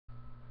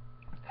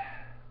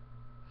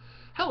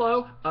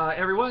Hello,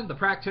 everyone. The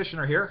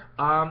practitioner here.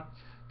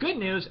 Good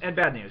news and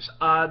bad news.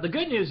 The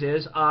good news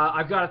is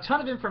I've got a ton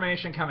of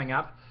information coming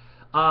up,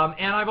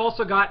 and I've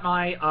also got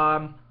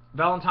my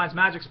Valentine's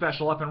Magic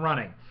Special up and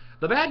running.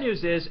 The bad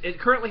news is it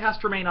currently has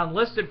to remain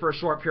unlisted for a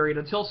short period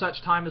until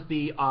such time as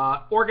the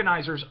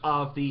organizers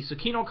of the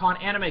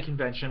Tsukino-con anime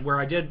convention, where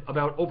I did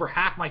about over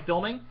half my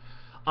filming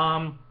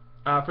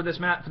for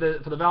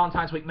the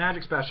Valentine's Week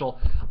Magic Special.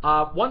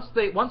 Once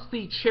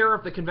the chair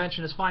of the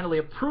convention has finally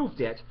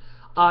approved it,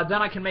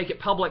 then I can make it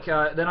public.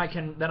 Then I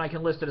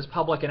can list it as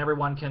public, and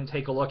everyone can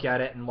take a look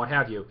at it and what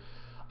have you.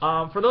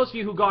 For those of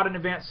you who got an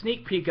advanced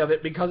sneak peek of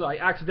it because I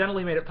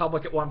accidentally made it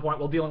public at one point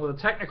while dealing with a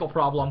technical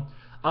problem,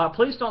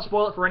 please don't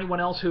spoil it for anyone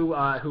else who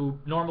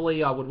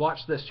normally would watch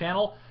this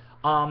channel.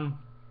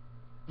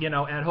 You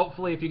know, and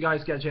hopefully if you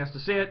guys get a chance to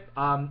see it,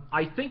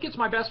 I think it's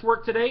my best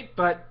work to date,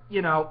 but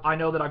you know, I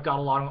know that I've got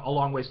a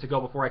long ways to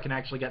go before I can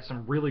actually get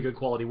some really good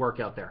quality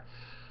work out there.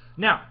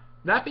 Now,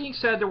 that being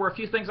said, there were a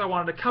few things I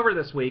wanted to cover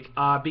this week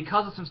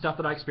because of some stuff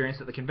that I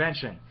experienced at the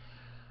convention.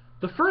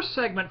 The first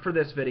segment for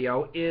this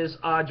video is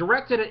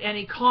directed at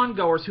any con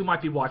goers who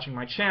might be watching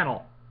my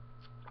channel.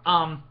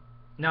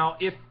 Now,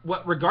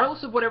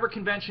 regardless of whatever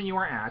convention you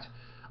are at,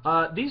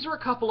 these are a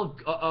couple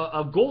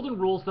of golden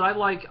rules that I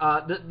like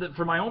that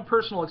from my own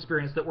personal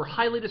experience that were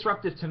highly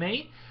disruptive to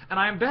me, and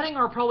I am betting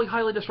are probably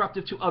highly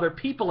disruptive to other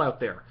people out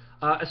there,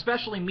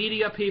 especially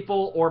media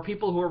people or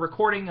people who are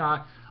recording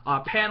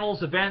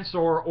panels, events,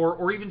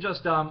 or even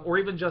just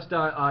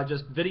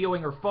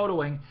videoing or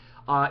photoing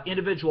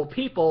individual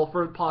people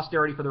for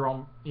posterity for their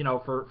own, you know,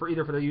 for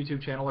either for their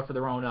YouTube channel or for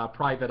their own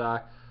private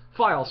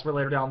files for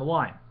later down the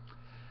line.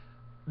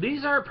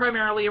 These are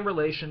primarily in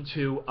relation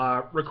to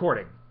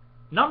recording.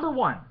 Number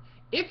one,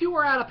 if you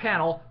are at a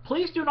panel,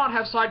 please do not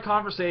have side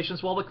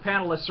conversations while the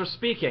panelists are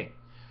speaking.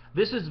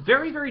 This is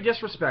very, very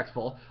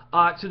disrespectful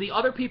to the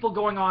other people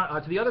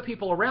to the other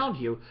people around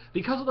you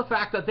because of the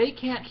fact that they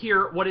can't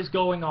hear what is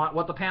going on,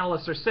 what the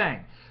panelists are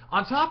saying.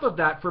 On top of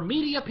that, for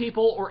media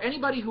people or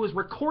anybody who is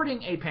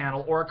recording a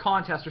panel or a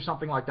contest or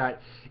something like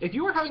that, if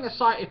you are having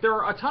if there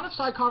are a ton of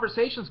side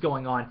conversations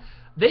going on,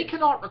 they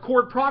cannot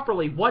record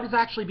properly what is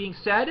actually being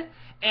said,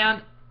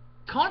 and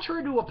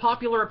contrary to a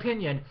popular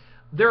opinion,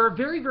 there are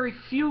very, very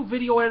few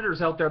video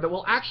editors out there that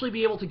will actually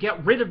be able to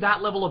get rid of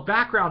that level of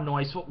background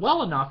noise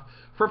well enough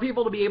for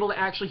people to be able to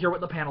actually hear what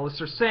the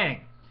panelists are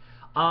saying.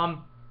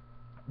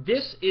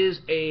 This was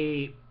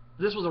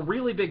a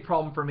really big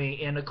problem for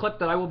me in a clip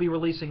that I will be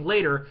releasing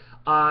later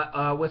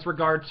with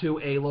regard to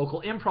a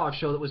local improv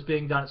show that was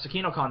being done at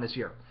Tsukino-con this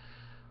year.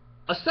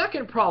 A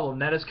second problem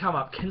that has come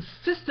up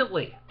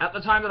consistently at the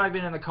time that I've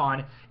been in the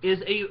con is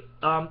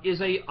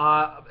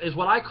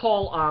what I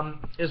call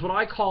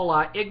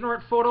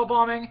ignorant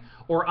photobombing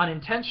or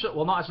unintentional.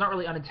 Well, no, it's not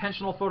really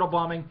unintentional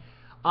photobombing.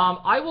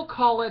 I will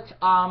call it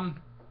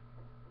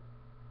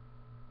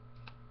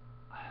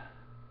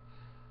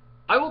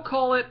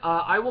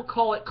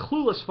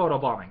clueless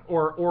photobombing,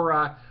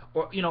 or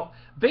you know,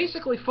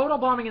 basically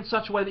photobombing in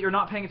such a way that you're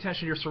not paying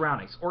attention to your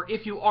surroundings, or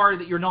if you are,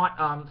 that you're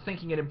not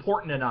thinking it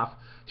important enough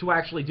to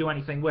actually do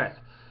anything with.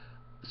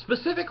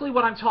 Specifically,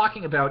 what I'm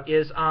talking about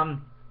is I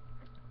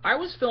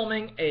was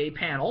filming a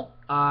panel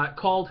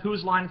called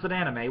Whose Line Is It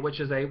Anime, which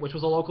was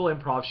a local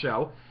improv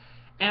show,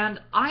 and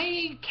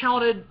I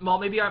counted, well,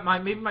 maybe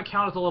my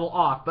count is a little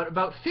off, but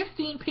about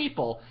 15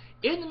 people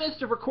in the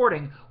midst of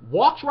recording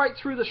walked right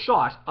through the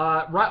shot,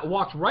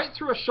 walked right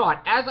through a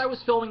shot as I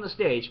was filming the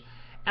stage.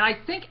 And I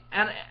think,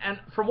 and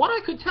from what I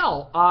could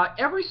tell,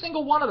 every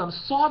single one of them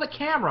saw the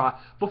camera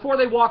before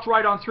they walked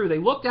right on through. They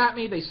looked at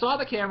me, they saw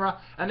the camera,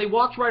 and they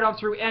walked right on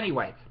through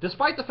anyway,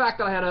 despite the fact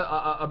that I had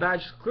a badge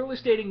clearly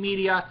stating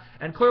media,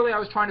 and clearly I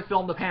was trying to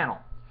film the panel.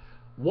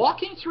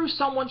 Walking through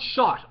someone's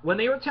shot when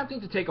they were attempting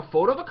to take a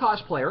photo of a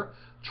cosplayer,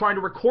 trying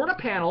to record a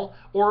panel,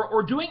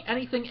 or doing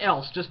anything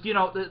else, just, you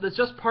know, that's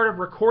just part of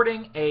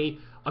recording a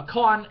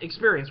con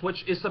experience,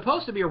 which is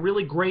supposed to be a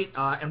really great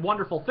and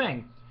wonderful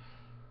thing,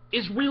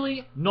 is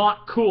really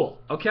not cool,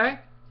 okay?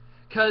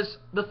 Because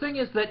the thing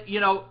is that, you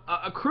know,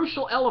 a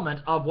crucial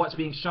element of what's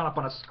being shown up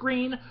on a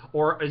screen,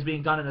 or is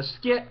being done in a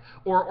skit,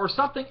 or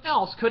something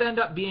else could end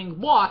up being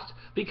lost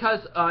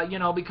because, you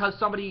know, because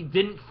somebody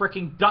didn't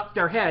fricking duck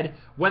their head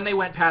when they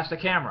went past the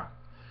camera.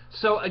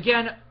 So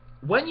again,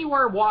 when you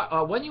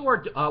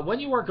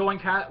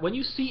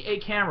see a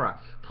camera,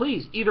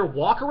 please either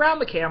walk around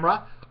the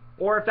camera,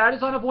 or if that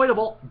is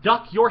unavoidable,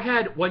 duck your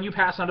head when you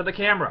pass under the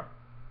camera.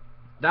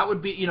 That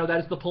would be, you know,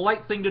 that is the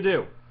polite thing to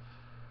do.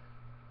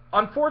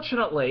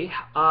 Unfortunately,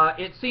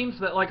 it seems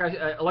that, like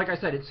I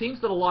said, it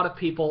seems that a lot of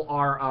people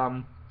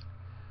are,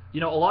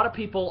 you know, a lot of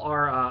people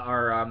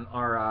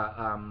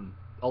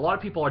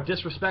are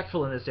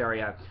disrespectful in this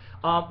area.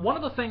 One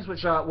of the things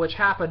which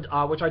happened,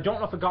 which I don't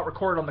know if it got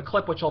recorded on the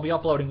clip, which I'll be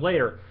uploading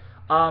later.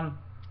 So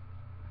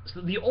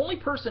the only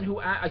person who,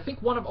 I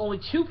think one of only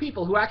two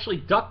people who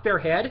actually ducked their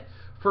head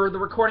for the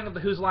recording of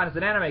the Whose Line Is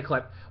It Anime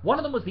clip. One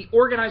of them was the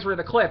organizer of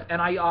the clip,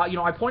 and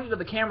I pointed to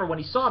the camera when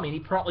he saw me, and he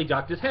promptly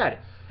ducked his head.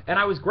 And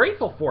I was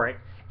grateful for it,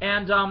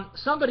 And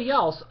somebody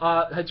else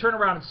had turned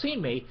around and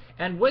seen me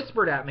and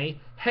whispered at me,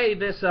 "Hey,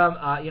 this,"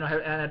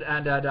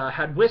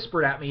 had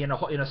whispered at me in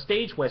a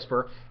stage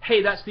whisper,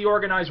 "Hey, that's the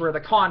organizer of the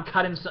con.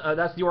 Cut him.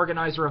 That's the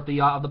organizer of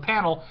the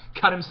panel.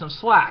 Cut him some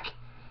slack."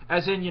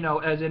 As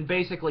in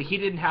basically he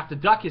didn't have to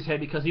duck his head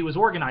because he was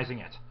organizing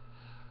it.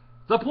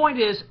 The point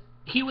is,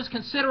 he was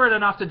considerate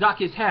enough to duck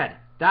his head.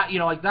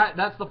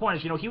 That's the point.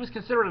 Is he was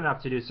considerate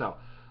enough to do so.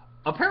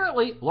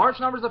 Apparently,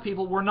 large numbers of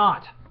people were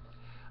not.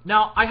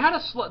 Now, I had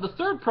the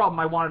third problem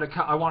I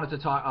wanted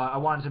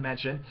to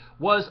mention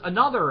was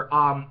another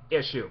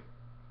issue.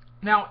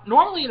 Now,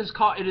 normally it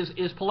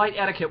is polite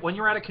etiquette when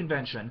you're at a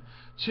convention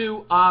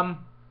to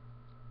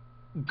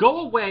go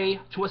away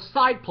to a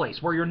side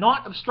place where you're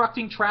not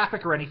obstructing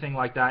traffic or anything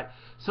like that,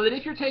 so that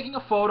if you're taking a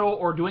photo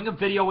or doing a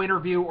video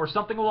interview or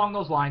something along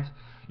those lines,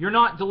 you're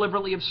not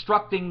deliberately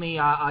obstructing the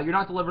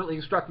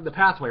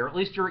pathway, or at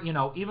least you're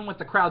even with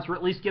the crowds, you're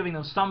at least giving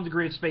them some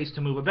degree of space to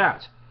move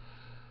about.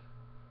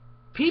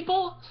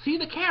 People see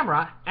the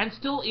camera and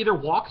still either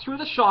walk through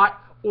the shot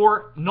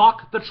or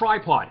knock the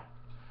tripod.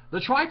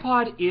 The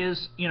tripod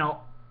is,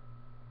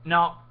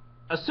 now,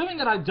 assuming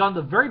that I've done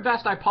the very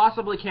best I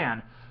possibly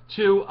can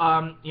to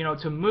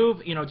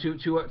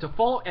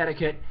follow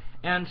etiquette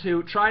and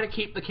to try to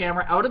keep the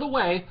camera out of the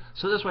way,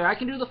 so this way I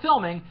can do the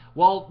filming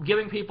while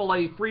giving people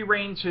a free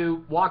rein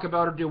to walk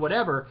about or do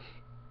whatever,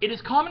 it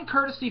is common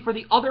courtesy for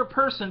the other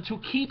person to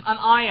keep an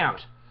eye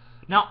out.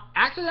 Now,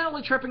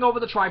 accidentally tripping over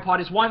the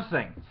tripod is one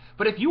thing,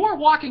 but if you are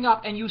walking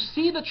up and you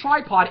see the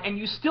tripod and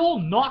you still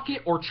knock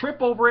it or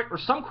trip over it or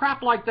some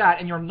crap like that,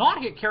 and you're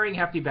not carrying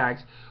hefty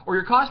bags, or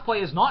your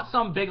cosplay is not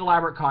some big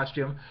elaborate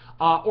costume,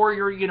 or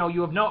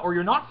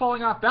you're not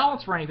falling off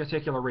balance for any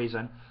particular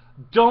reason,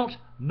 don't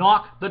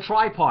knock the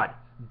tripod.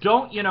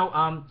 Don't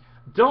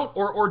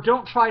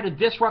try to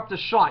disrupt the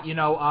shot,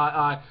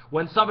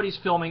 when somebody's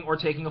filming or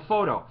taking a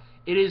photo.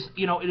 It is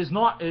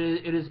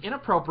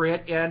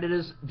inappropriate and it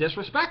is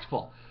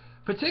disrespectful,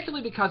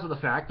 particularly because of the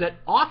fact that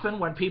often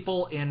when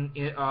people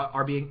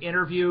are being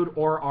interviewed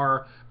or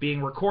are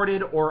being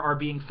recorded or are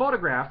being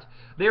photographed,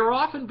 they are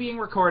often being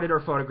recorded or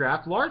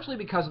photographed largely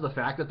because of the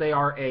fact that they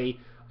are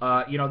an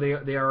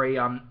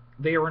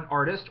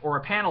artist or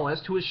a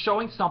panelist who is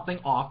showing something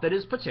off that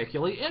is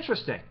particularly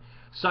interesting,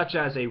 such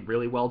as a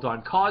really well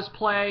done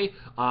cosplay,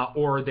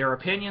 or their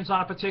opinions on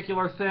a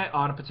particular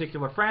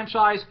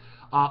franchise,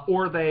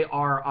 or they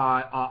are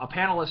a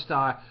panelist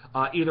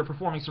either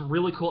performing some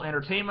really cool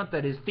entertainment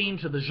that is themed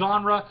to the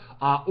genre,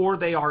 or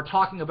they are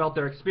talking about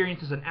their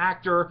experience as an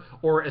actor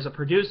or as a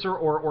producer,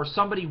 or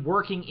somebody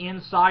working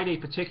inside a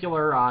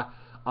particular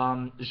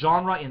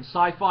genre in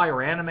sci-fi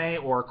or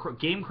anime or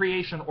game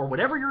creation or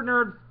whatever your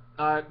nerd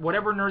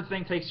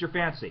thing takes your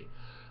fancy.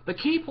 The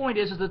key point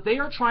is that they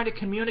are trying to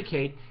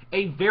communicate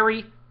a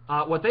very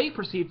what they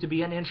perceive to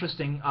be an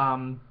interesting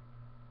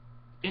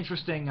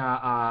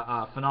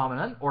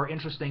phenomenon or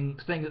interesting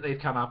thing that they've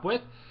come up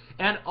with,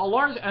 and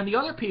the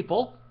other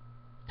people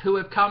who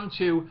have come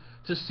to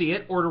see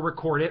it or to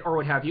record it or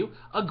what have you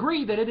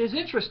agree that it is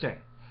interesting.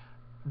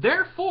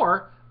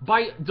 Therefore,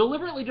 by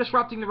deliberately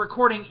disrupting the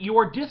recording, you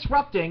are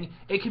disrupting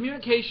a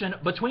communication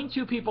between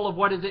two people of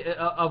what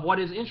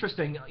is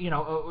interesting,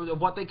 of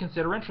what they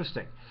consider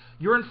interesting.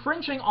 You're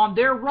infringing on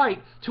their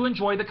right to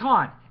enjoy the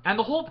con, and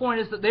the whole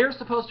point is that they're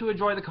supposed to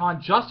enjoy the con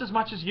just as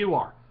much as you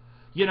are.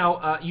 You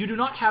do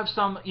not have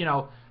some,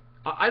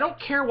 I don't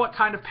care what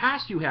kind of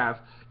pass you have,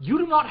 you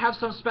do not have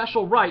some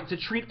special right to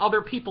treat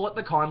other people at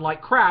the con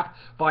like crap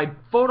by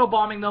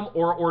photobombing them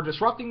or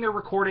disrupting their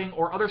recording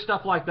or other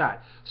stuff like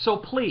that. So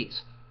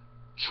please,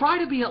 try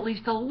to be at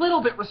least a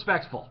little bit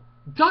respectful.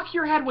 Duck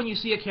your head when you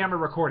see a camera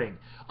recording.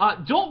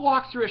 Don't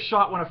walk through a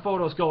shot when a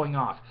photo's going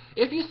off.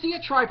 If you see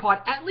a tripod,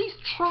 at least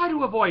try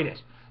to avoid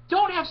it.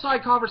 Don't have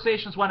side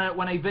conversations when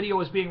a video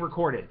is being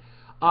recorded,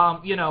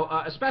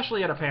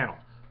 especially at a panel.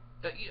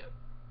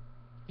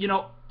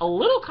 A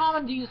little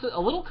common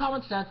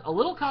sense, a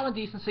little common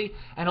decency,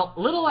 and a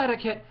little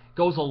etiquette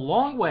goes a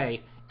long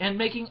way in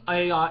making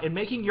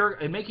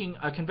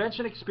a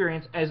convention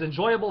experience as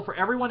enjoyable for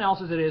everyone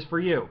else as it is for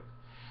you.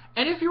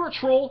 And if you're a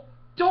troll,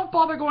 don't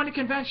bother going to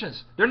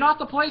conventions. They're not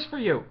the place for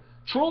you.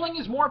 Trolling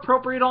is more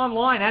appropriate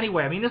online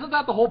anyway. I mean, isn't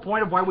that the whole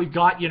point of why we've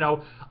got,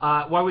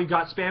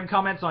 spam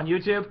comments on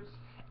YouTube?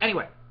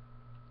 Anyway,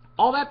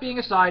 all that being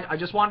aside, I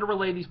just wanted to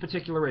relay these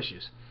particular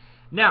issues.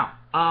 Now,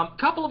 a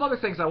couple of other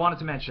things I wanted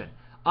to mention.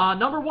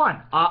 Number one,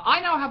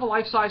 I now have a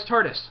life-size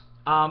TARDIS.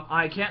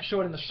 I can't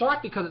show it in the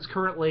shot because it's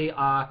currently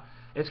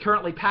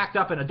packed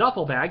up in a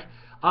duffel bag.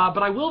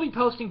 But I will be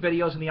posting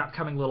videos in the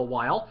upcoming little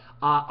while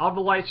of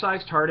the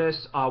life-size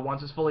TARDIS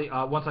once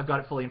I've got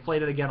it fully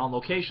inflated again on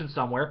location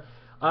somewhere.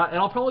 And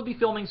I'll probably be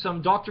filming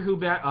some Doctor Who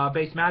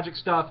based magic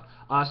stuff,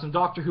 some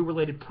Doctor Who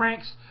related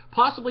pranks,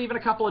 possibly even a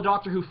couple of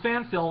Doctor Who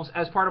fan films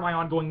as part of my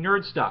ongoing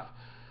nerd stuff.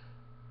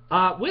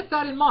 With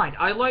that in mind,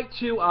 I'd like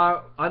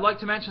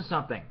to mention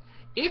something.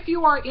 If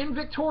you are in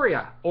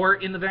Victoria or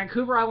in the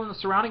Vancouver Island and the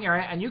surrounding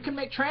area, and you can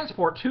make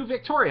transport to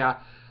Victoria,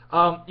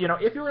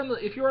 if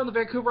you're on the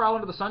Vancouver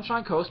Island or the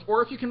Sunshine Coast,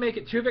 or if you can make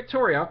it to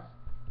Victoria,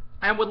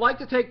 and would like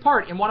to take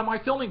part in one of my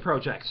filming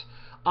projects,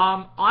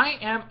 I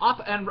am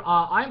up and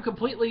I am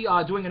completely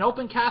doing an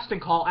open casting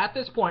call at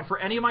this point for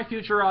any of my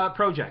future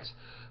projects.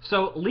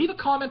 So leave a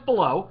comment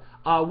below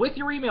with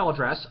your email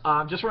address.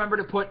 Just remember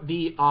to put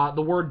the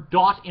word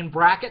 "dot" in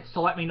brackets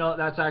to let me know that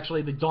that's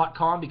actually the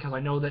 .com, because I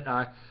know that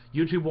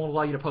YouTube won't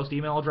allow you to post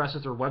email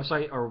addresses or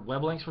website or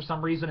web links for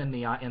some reason in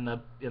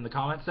the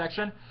comment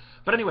section.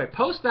 But anyway,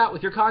 post that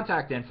with your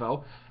contact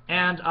info,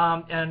 and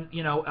I'll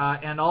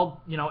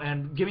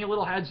and give me a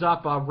little heads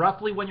up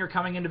roughly when you're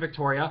coming into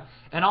Victoria,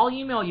 and I'll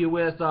email you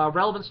with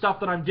relevant stuff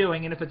that I'm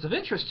doing, and if it's of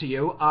interest to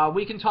you,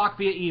 we can talk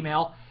via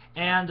email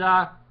and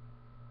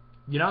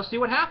see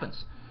what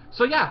happens.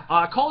 So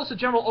yeah, call this a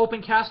general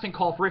open casting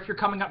call for if you're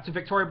coming up to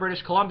Victoria,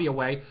 British Columbia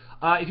way.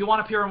 If you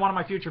want to appear in one of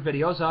my future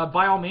videos,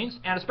 by all means,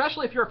 and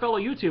especially if you're a fellow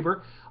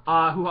YouTuber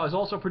who has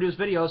also produced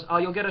videos,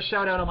 you'll get a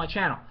shout out on my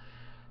channel.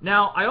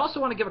 Now, I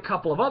also want to give a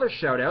couple of other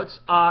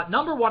shout-outs,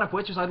 number one of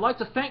which is I'd like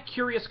to thank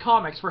Curious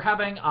Comics for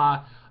having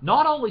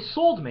not only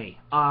sold me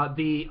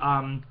the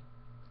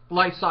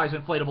life-size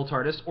inflatable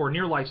TARDIS, or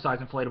near-life-size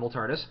inflatable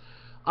TARDIS,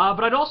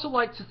 but I'd also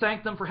like to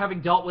thank them for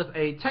having dealt with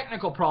a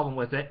technical problem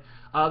with it.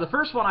 The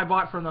first one I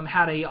bought from them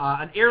had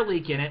an air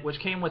leak in it, which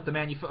came with the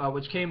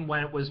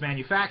when it was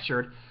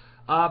manufactured.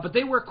 But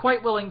they were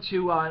quite willing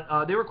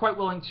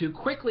to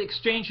quickly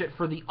exchange it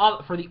for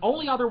the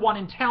only other one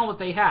in town that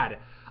they had.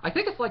 I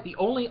think it's like the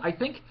only,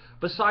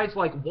 besides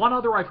like one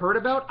other I've heard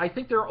about, I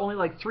think there are only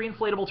like 3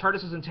 inflatable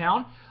TARDISes in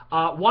town.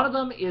 One of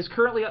them is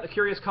currently at the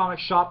Curious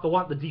Comics shop,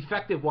 the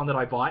defective one that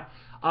I bought.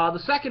 The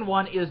second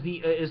one is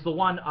the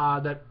one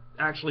that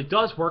actually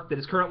does work, that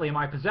is currently in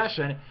my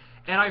possession.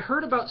 And I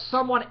heard about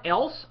someone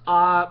else,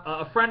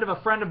 a friend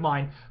of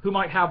mine, who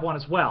might have one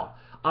as well.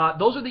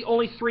 Those are the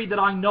only 3 that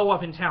I know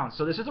of in town.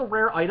 So this is a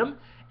rare item,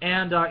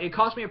 and it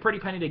cost me a pretty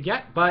penny to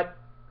get, but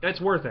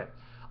it's worth it.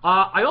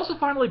 I also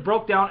finally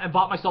broke down and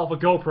bought myself a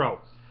GoPro.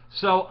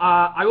 So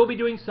I will be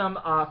doing some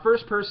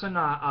first-person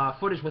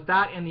footage with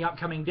that in the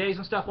upcoming days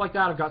and stuff like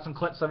that. I've got some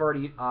clips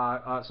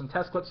some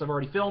test clips I've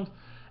already filmed,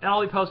 and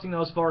I'll be posting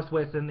those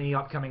forthwith in the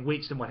upcoming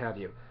weeks and what have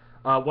you.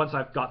 Once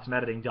I've got some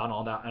editing done,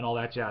 all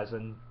that jazz,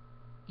 and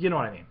you know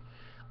what I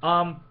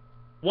mean.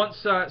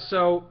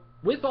 So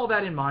with all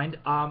that in mind,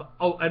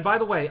 oh, and by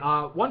the way,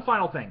 one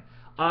final thing.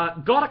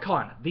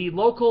 Shoutouts, the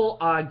local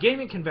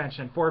gaming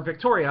convention for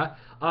Victoria,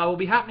 will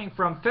be happening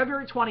from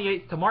February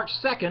 28th to March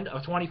 2nd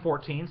of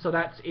 2014, so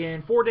that's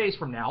in 4 days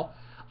from now.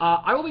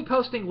 I will be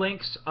posting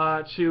links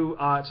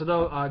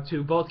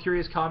to both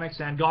Curious Comics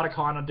and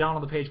Shoutouts down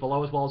on the page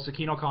below, as well as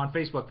Tsukino-con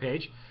Facebook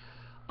page.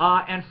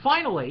 And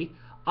finally,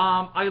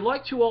 I'd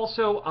like to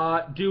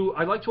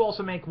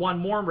also make one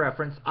more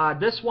reference.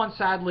 This one,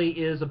 sadly,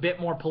 is a bit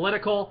more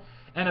political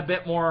and a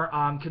bit more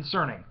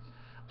concerning.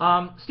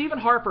 Stephen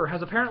Harper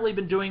has apparently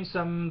been doing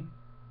some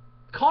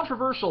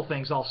controversial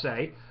things, I'll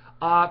say,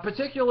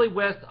 particularly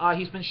with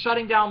he's been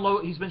shutting down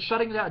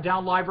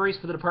libraries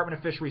for the Department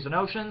of Fisheries and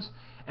Oceans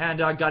and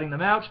gutting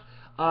them out.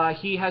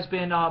 He has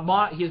been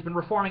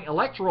reforming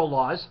electoral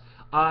laws,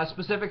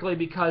 specifically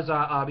because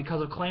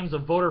of claims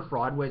of voter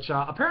fraud, which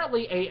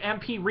apparently a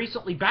MP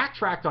recently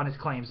backtracked on his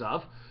claims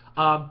of.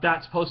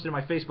 That's posted in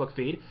my Facebook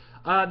feed.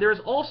 There's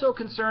also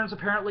concerns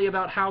apparently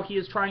about how he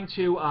is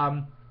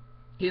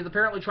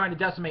apparently trying to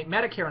decimate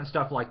Medicare and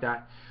stuff like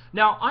that.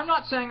 Now, I'm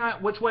not saying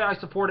which way I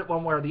support it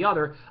one way or the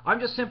other. I'm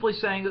just simply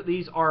saying that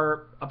these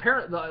are,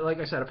 like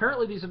I said,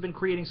 apparently these have been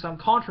creating some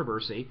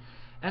controversy.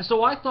 And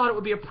so I thought it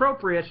would be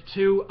appropriate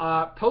to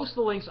post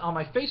the links on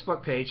my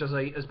Facebook page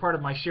as part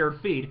of my shared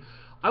feed.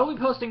 I will be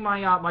posting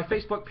my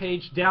Facebook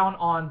page down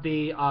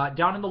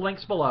in the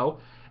links below.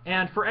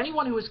 And for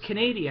anyone who is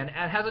Canadian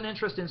and has an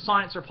interest in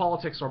science or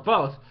politics or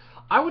both,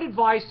 I would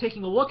advise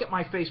taking a look at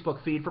my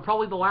Facebook feed for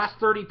probably the last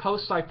 30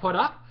 posts I put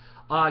up,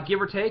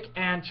 give or take,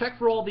 and check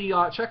for all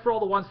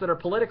the ones that are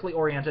politically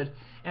oriented,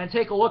 and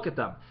take a look at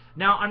them.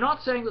 Now, I'm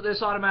not saying that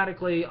this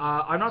automatically,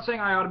 I'm not saying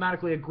I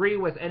automatically agree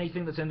with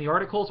anything that's in the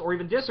articles or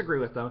even disagree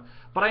with them,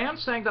 but I am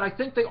saying that I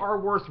think they are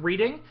worth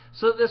reading,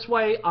 so that this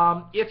way,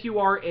 if you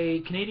are a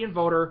Canadian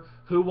voter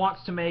who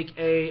wants to make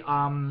a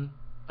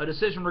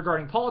decision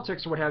regarding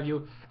politics or what have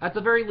you, at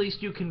the very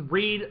least you can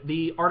read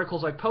the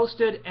articles I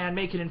posted and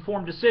make an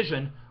informed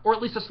decision, or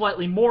at least a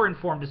slightly more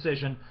informed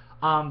decision,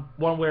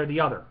 one way or the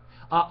other.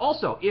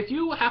 Also, if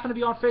you happen to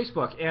be on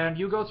Facebook and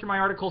you go through my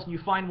articles and you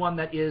find one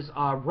that is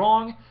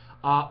wrong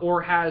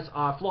or has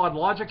flawed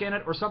logic in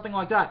it or something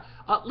like that,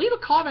 leave a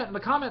comment in the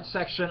comments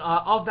section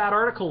of that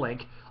article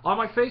link on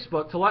my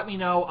Facebook to let me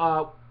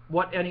know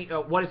what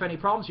if any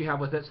problems you have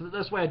with it, so that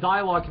this way a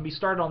dialogue can be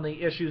started on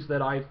the issues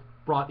that I've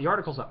brought the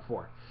articles up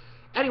for.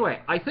 Anyway,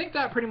 I think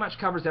that pretty much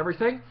covers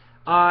everything.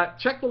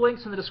 Check the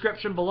links in the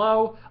description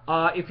below.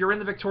 If you're in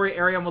the Victoria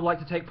area and would like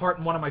to take part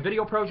in one of my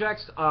video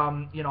projects,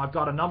 I've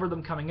got a number of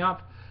them coming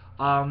up.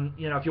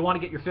 If you want to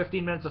get your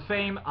 15 minutes of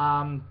fame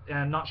and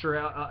not sure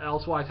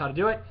elsewise how to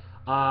do it,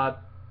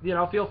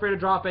 feel free to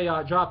drop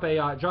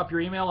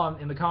your email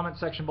in the comments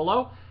section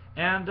below,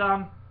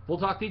 and we'll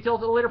talk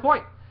details at a later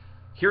point.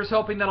 Here's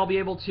hoping that I'll be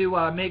able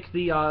to make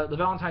the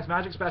Valentine's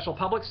Magic special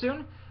public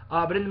soon.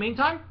 But in the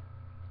meantime,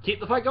 keep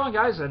the fight going,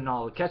 guys, and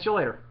I'll catch you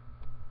later.